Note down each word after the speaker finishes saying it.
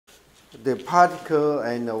the particle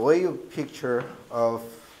and the wave picture of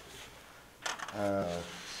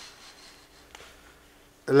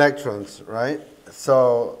electrons, right?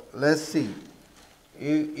 So let's see.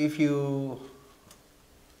 If you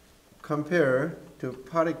compare to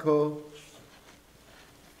particle-like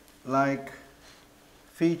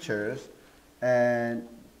features and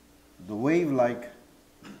the wave-like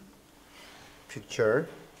picture,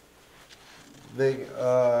 they,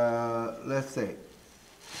 let's say,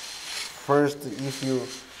 first if you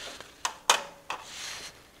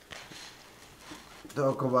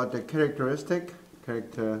talk about the characteristic,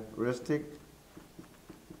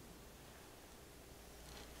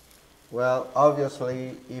 well,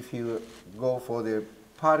 obviously, if you go for the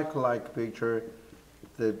particle-like picture,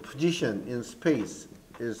 the position in space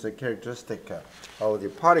is a characteristic of the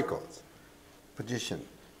particle's position.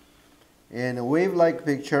 In a wave-like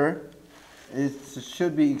picture, it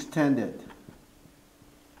should be extended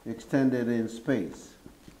in space.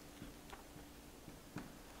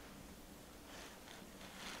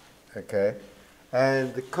 Okay,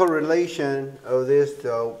 and the correlation of this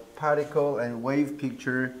particle and wave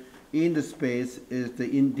picture in the space is the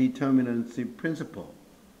indeterminacy principle.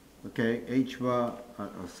 Okay, h bar,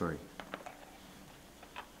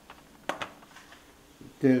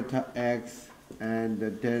 delta x and the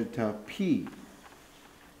delta p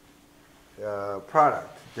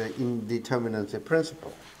product, the indeterminacy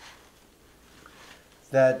principle.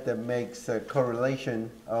 That makes a correlation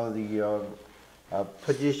of the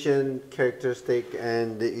position characteristic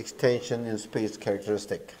and the extension in space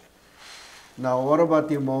characteristic. Now, what about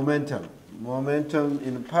the momentum? Momentum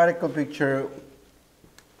in the particle picture,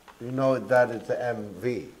 you know that it's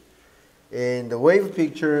mv. In the wave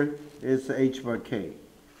picture, it's h bar k.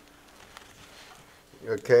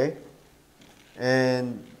 Okay?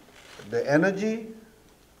 And the energy,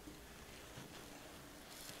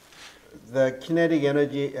 the kinetic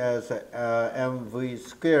energy as mv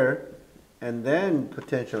squared, and then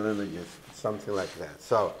potential energy is something like that.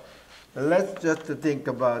 So let's just think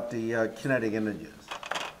about the kinetic energies.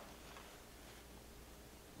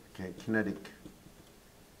 Okay, kinetic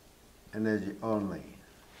energy only.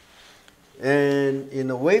 And in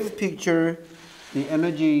the wave picture, the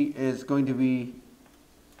energy is going to be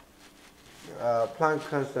Planck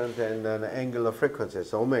constant and then angular frequency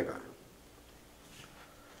is omega.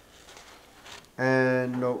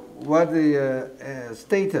 And what the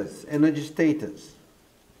status, energy status?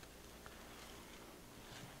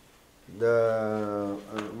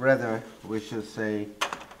 Rather, we should say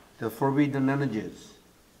the forbidden energies.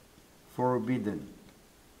 Forbidden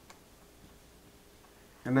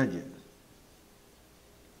energies.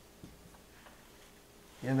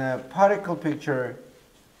 In a particle picture,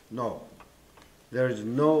 no. There is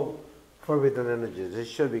no forbidden energies. It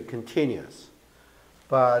should be continuous.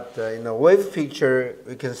 But in a wave picture,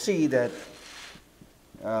 we can see that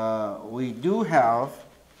we do have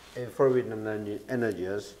a forbidden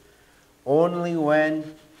energies only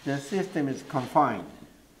when the system is confined.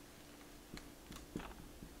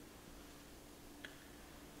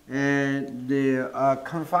 And the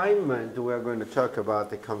confinement, we're going to talk about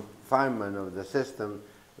the confinement of the system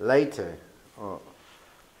later.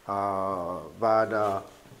 But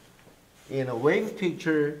in a wave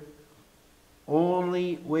picture,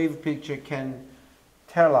 only wave picture can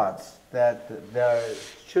tell us that there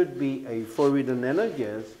should be a forbidden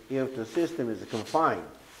energies if the system is confined.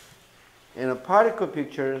 In a particle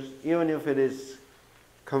pictures, even if it is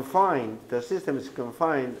confined, the system is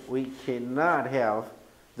confined, we cannot have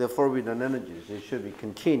the forbidden energies. It should be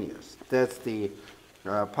continuous. That's the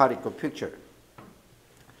particle picture.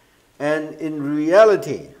 And in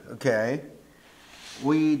reality, okay,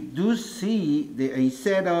 we do see a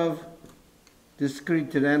set of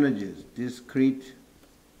discrete energies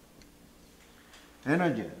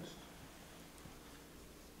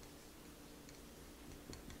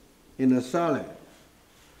in a solid.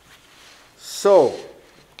 So,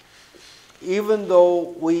 even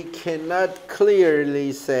though we cannot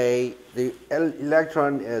clearly say the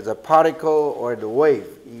electron is a particle or the wave,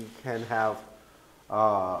 you can have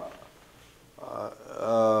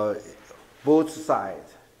both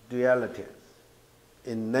sides, dualities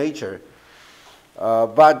in nature.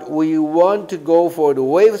 But we want to go for the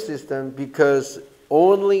wave system because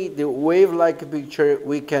only the wave-like picture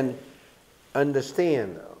we can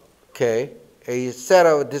understand, okay, a set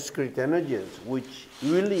of discrete energies which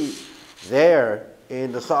really there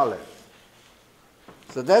in the solid.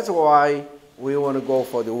 So that's why we want to go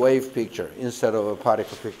for the wave picture instead of a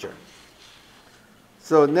particle picture.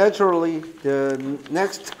 So naturally, the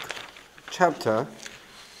next chapter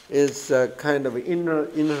is a kind of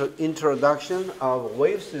introduction of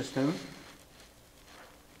wave system.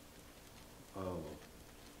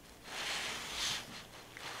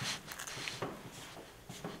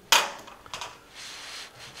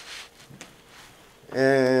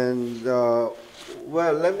 And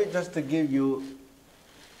well, let me just give you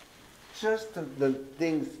just the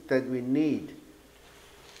things that we need.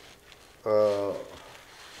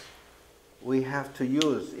 We have to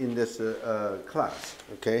use in this class,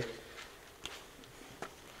 okay?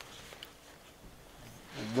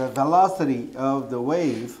 The velocity of the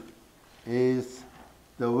wave is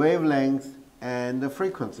the wavelength and the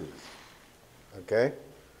frequencies, okay?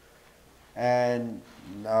 And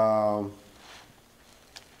the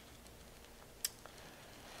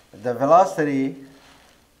velocity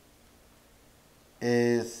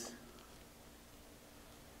is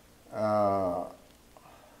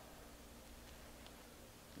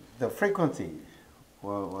the frequency.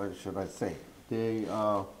 Well, what should I say?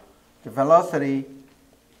 The velocity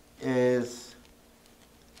is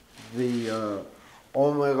the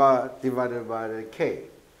omega divided by the k.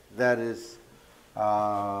 That is,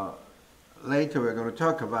 later we're going to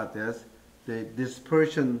talk about this. The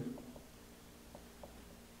dispersion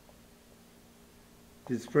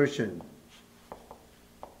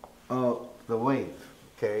of the wave,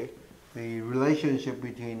 okay? The relationship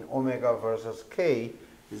between omega versus k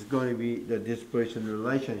is going to be the dispersion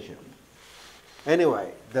relationship.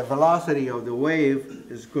 Anyway, the velocity of the wave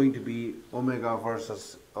is going to be omega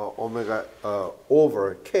versus omega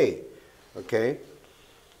over k, okay?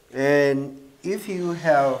 And if you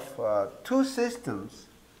have two systems,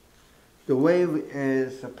 the wave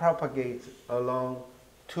propagates along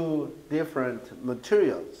two different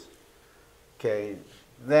materials, okay?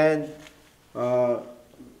 Then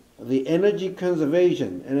the energy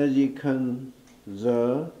conservation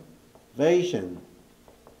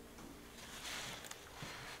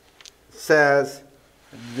says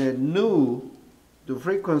the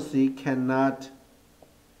frequency cannot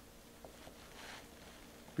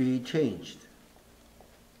be changed.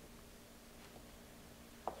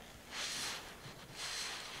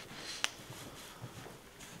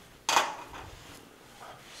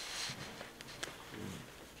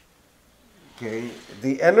 Okay,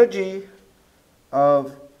 the energy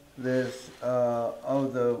of this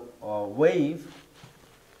of the wave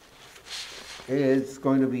is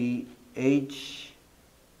going to be h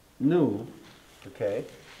nu, okay,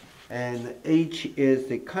 and h is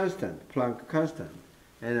the constant, Planck constant,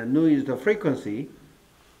 and nu is the frequency.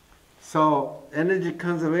 So energy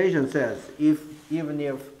conservation says even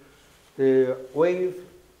if the wave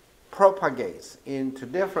propagates into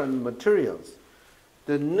different materials,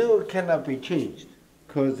 the nu cannot be changed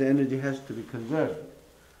because the energy has to be conserved.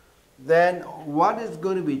 Then what is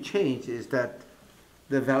going to be changed is that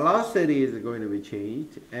the velocity is going to be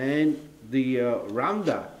changed and the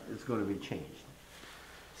lambda is going to be changed.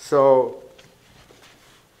 So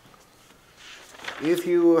if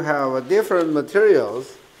you have different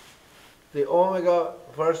materials, the omega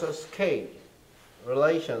versus k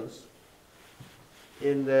relations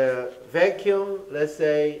in the vacuum, let's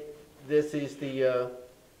say this is the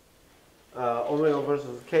omega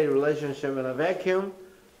versus k relationship in a vacuum,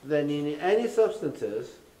 then in any substances,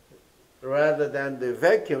 rather than the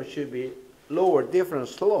vacuum should be lower different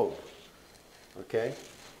slope, okay,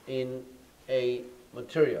 in a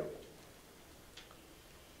material.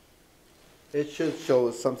 It should show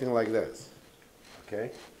something like this, okay?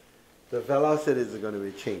 The velocity is going to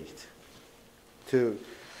be changed to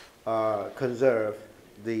conserve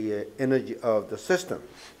the energy of the system.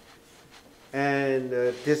 And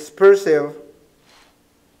dispersive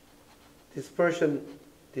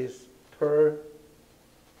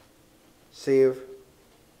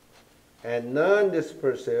and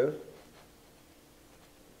non-dispersive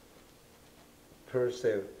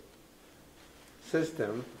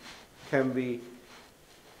system can be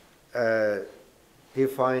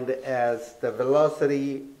defined as the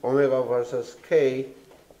velocity omega versus k.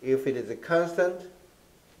 If it is a constant,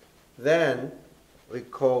 then we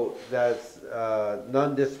call that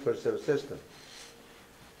non-dispersive system.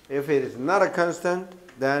 If it is not a constant,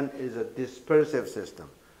 then it's a dispersive system,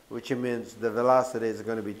 which means the velocity is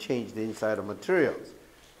going to be changed inside of materials,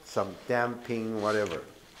 some damping, whatever,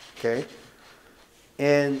 okay?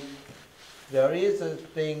 And there is a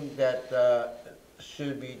thing that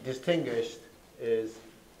should be distinguished is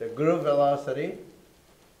the group velocity,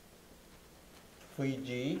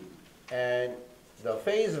 Vg, and the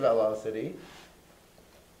phase velocity,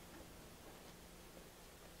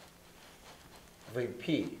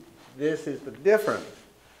 Vp. This is the difference.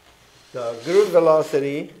 The group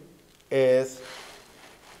velocity is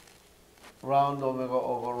round omega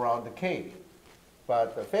over round k.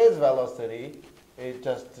 But the phase velocity is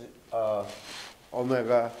just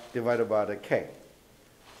omega divided by the k.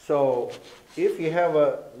 So if you have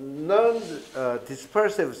a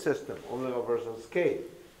non-dispersive system, omega versus k,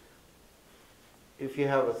 if you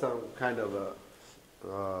have some kind of a,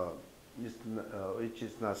 which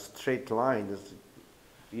is not straight line,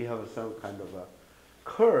 you have some kind of a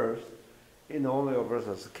curve in omega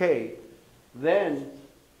versus k, then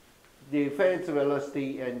the phase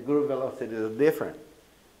velocity and group velocity is different.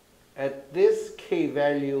 At this k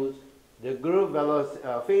values, the group velocity,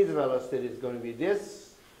 phase velocity is going to be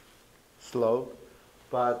this slope,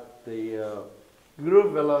 but the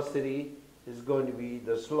group velocity is going to be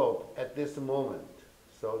the slope at this moment.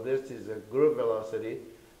 So this is a group velocity,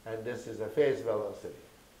 and this is a phase velocity.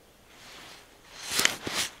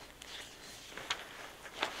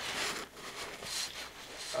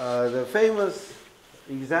 The famous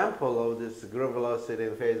example of this group velocity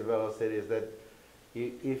and phase velocity is that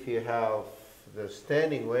if you have the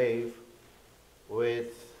standing wave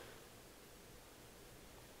with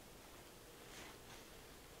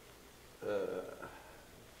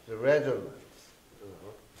the resonance,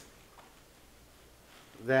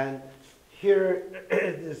 then here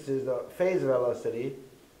this is the phase velocity,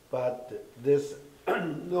 but this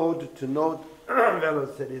node to node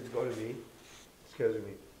velocity is going to be, excuse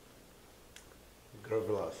me, group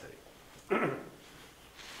velocity.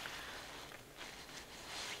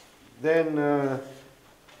 Then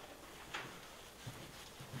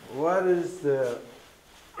what is the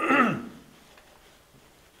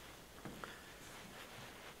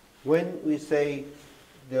when we say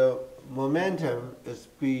the momentum is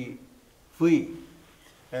v,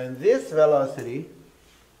 and this velocity,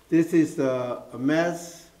 this is the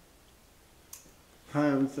mass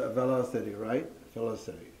times velocity, right?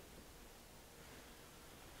 Velocity.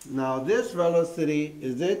 Now this velocity,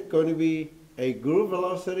 is it going to be a group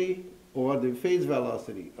velocity or the phase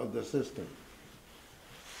velocity of the system?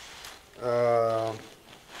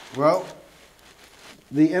 Well,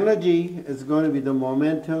 the energy is going to be the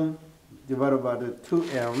momentum divided by the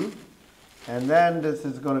 2m, and then this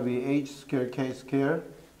is going to be h squared k squared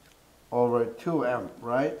over 2m,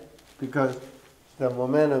 right? Because the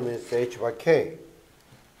momentum is h by k.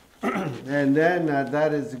 And then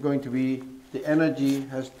that is going to be, the energy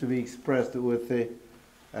has to be expressed with the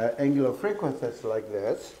angular frequencies like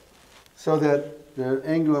this, so that the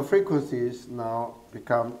angular frequencies now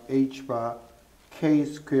become h by k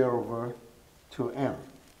squared over 2m.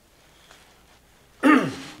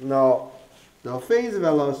 Now, the phase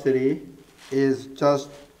velocity is just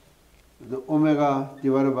the omega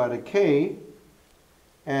divided by the k,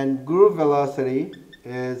 and group velocity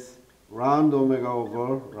is round omega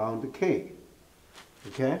over round k.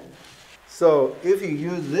 Okay? So if you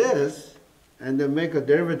use this and then make a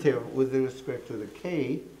derivative with respect to the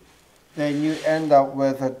k, then you end up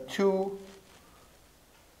with a 2h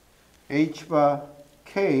by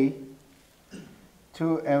k,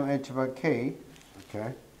 2mh by k,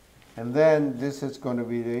 okay? And then this is going to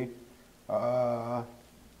be the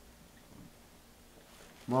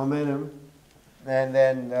momentum, and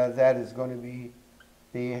then that is going to be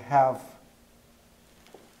the half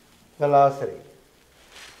velocity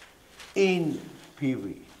in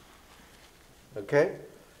PV, okay?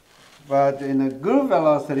 But in a group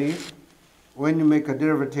velocity, when you make a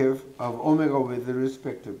derivative of omega with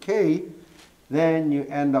respect to k, then you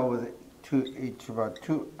end up with 2h by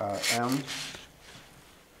 2m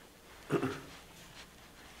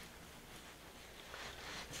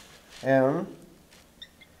m,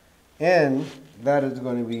 and that is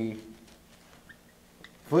going to be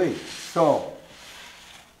v. So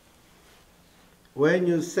when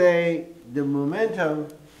you say the momentum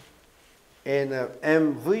in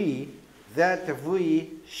mv, that v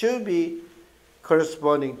should be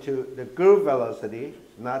corresponding to the group velocity,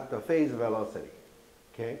 not the phase velocity.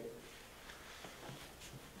 Okay?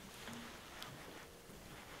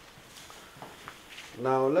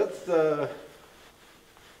 Now let's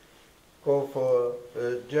go for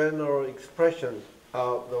a general expression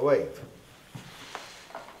of the wave.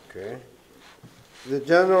 Okay? The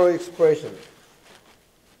general expression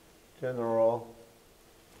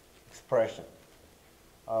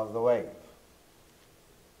of the wave.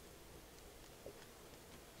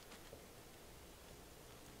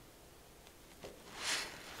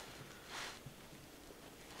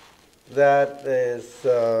 That is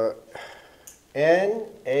n,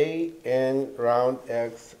 a, n round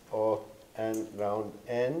x, or n round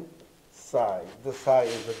n psi. The psi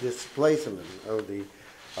is the displacement of the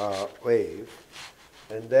wave.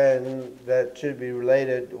 And then that should be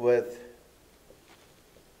related with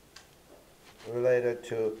related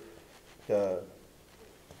to the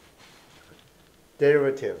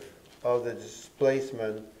derivative of the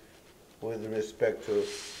displacement with respect to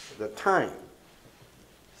the time.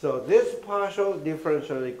 So this partial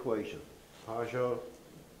differential equation, partial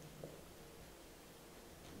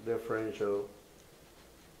differential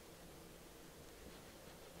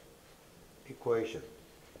equation,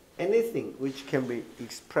 anything which can be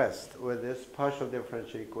expressed with this partial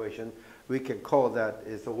differential equation, we can call that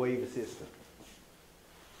is a wave system.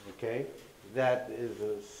 Okay? That is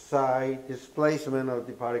a psi displacement of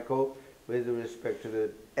the particle with respect to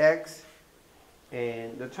the x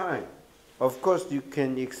and the time. Of course, you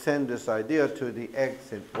can extend this idea to the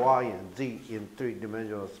x and y and z in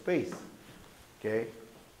three-dimensional space. Okay?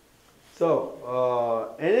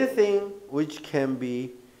 So, anything which can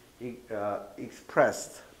be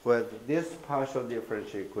expressed with this partial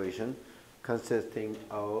differential equation consisting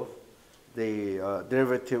of the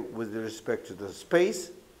derivative with respect to the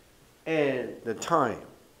space and the time,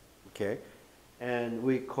 okay? And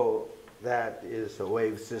we call that is a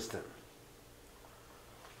wave system.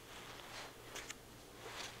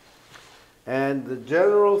 And the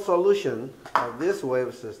general solution of this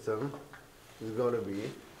wave system is going to be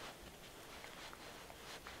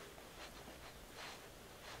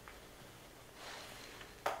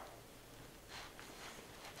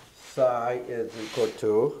psi is equal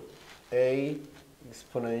to a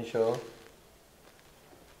exponential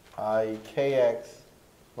I kx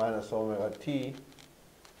minus omega t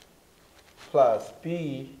plus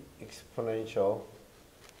b exponential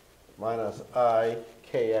minus I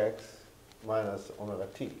kx minus omega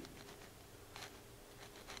t.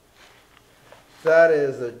 That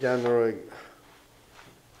is a general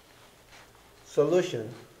solution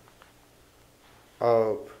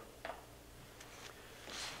of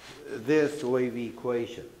this wave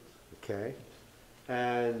equation, okay?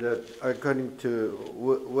 And according to,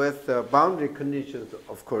 with boundary conditions,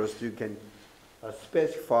 of course, you can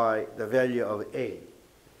specify the value of A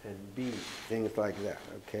and B, things like that,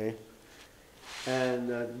 okay? And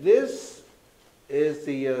this is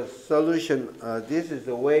the solution, this is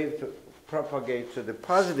the wave to propagate to the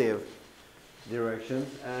positive direction,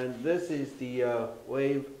 and this is the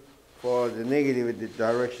wave for the negative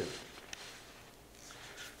direction.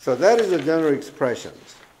 So that is the general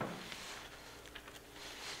expressions.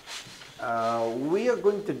 We are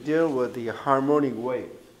going to deal with the harmonic wave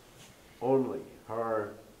only,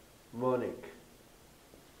 harmonic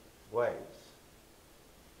waves.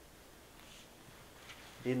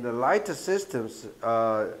 In the light systems,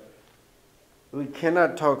 we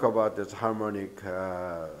cannot talk about this harmonic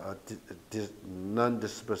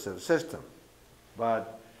non-dispersive system.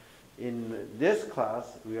 But in this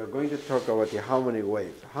class, we are going to talk about the harmonic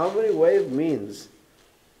wave. Harmonic wave means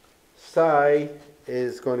psi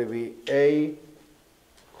is going to be A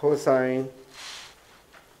cosine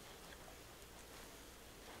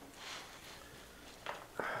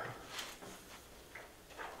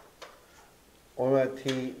omega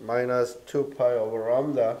t minus 2 pi over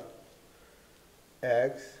lambda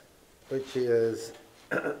x, which is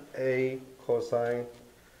A cosine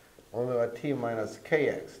omega t minus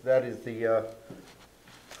kx. That is the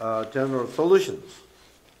general solutions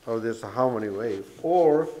of this harmonic wave.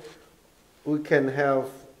 Or we can have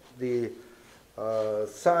the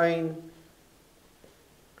sign,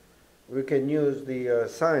 we can use the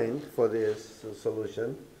sign for this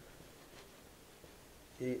solution,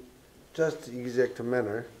 just exact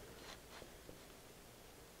manner,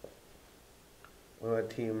 omega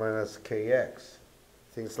t minus kx,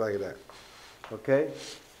 things like that, okay?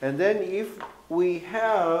 And then if we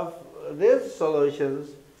have these solutions,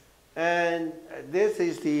 and this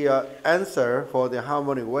is the answer for the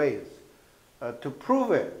harmonic waves, to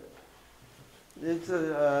prove it, it's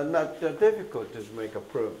not difficult to make a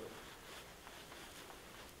proof.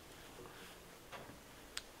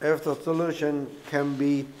 If the solution can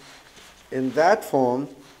be in that form,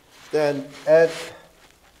 then at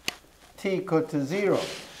t equal to 0,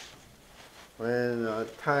 when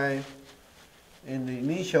time in the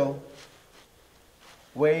initial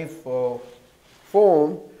wave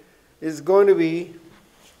form is going to be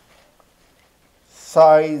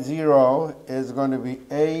psi 0 is going to be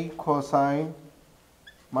A cosine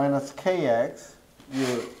minus kx.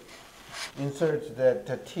 You insert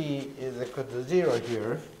that t is equal to 0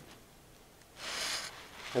 here.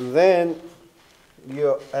 And then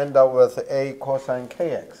you end up with A cosine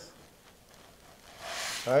kx.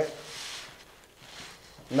 Right?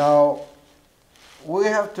 Now, we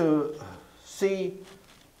have to see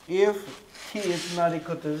if t is not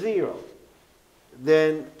equal to 0,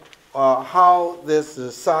 then how this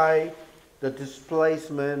psi the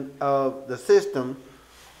displacement of the system.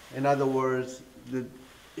 In other words,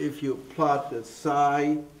 if you plot the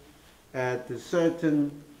psi at a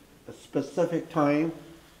certain specific time,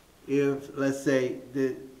 if, let's say,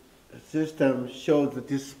 the system shows the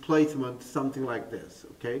displacement something like this,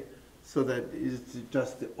 okay? So that it's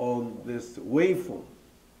just on this waveform.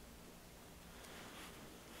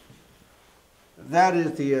 That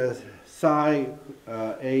is the psi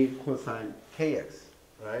A cosine kx,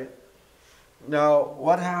 right? Now,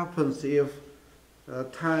 what happens if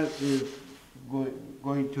time is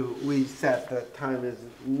going to, we set that time is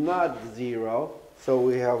not 0, so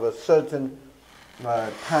we have a certain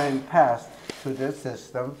time passed to this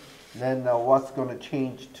system, then what's going to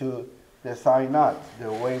change to the psi naught,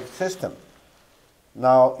 the wave system?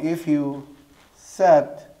 Now, if you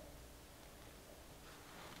set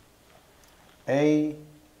A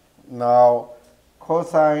now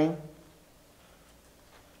cosine,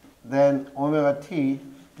 then omega t,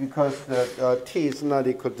 because the t is not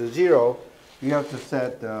equal to 0, you have to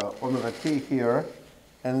set omega t here,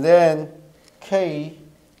 and then k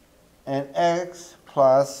and x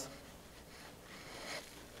plus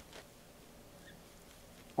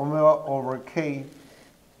omega over k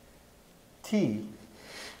t,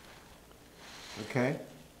 okay?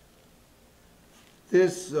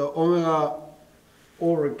 This omega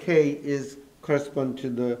over k is correspond to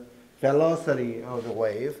the velocity of the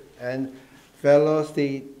wave, and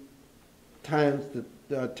velocity times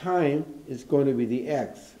the time is going to be the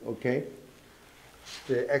x, okay?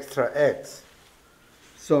 The extra x.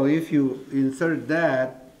 So if you insert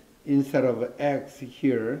that instead of x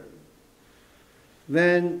here,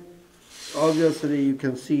 then obviously you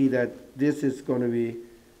can see that this is going to be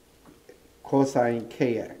cosine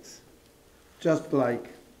kx, just like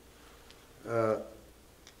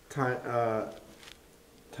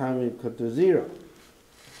time equal to 0,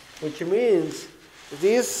 which means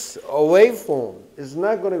this waveform is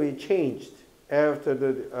not going to be changed after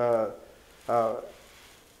the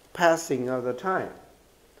passing of the time.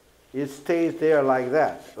 It stays there like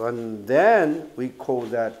that, and then we call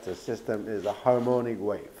that the system is a harmonic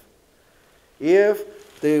wave.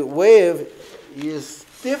 If the wave is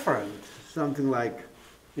different, something like,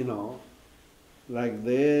 you know, like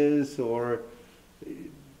this, or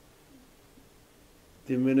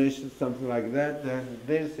diminishes, something like that, then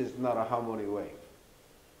this is not a harmonic wave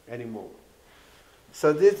anymore.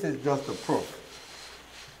 So this is just a proof.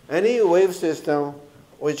 Any wave system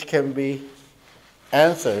which can be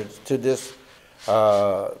answered to this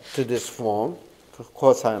form,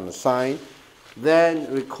 cosine and sine, then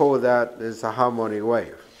we call that as a harmonic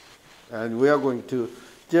wave. And we are going to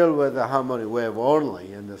deal with the harmonic wave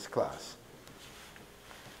only in this class.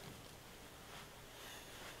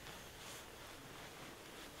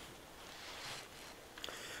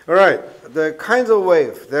 All right, the kinds of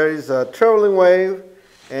wave. There is a traveling wave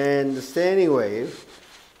and the standing wave.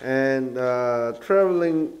 And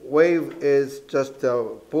traveling wave is just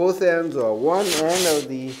both ends, or one end of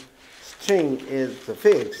the string is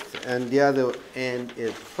fixed and the other end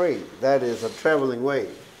is free. That is a traveling wave.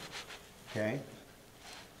 Okay?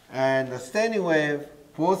 And the standing wave,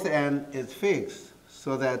 both end is fixed,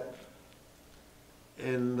 so that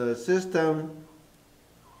in the system,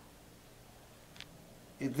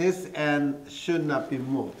 this end should not be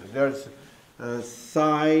moved. There's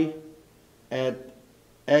psi at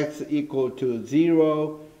x equal to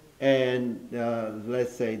 0, and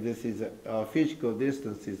let's say this is a physical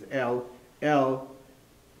distance is L.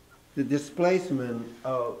 The displacement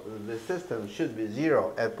of the system should be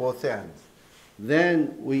 0 at both ends.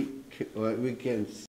 Then we can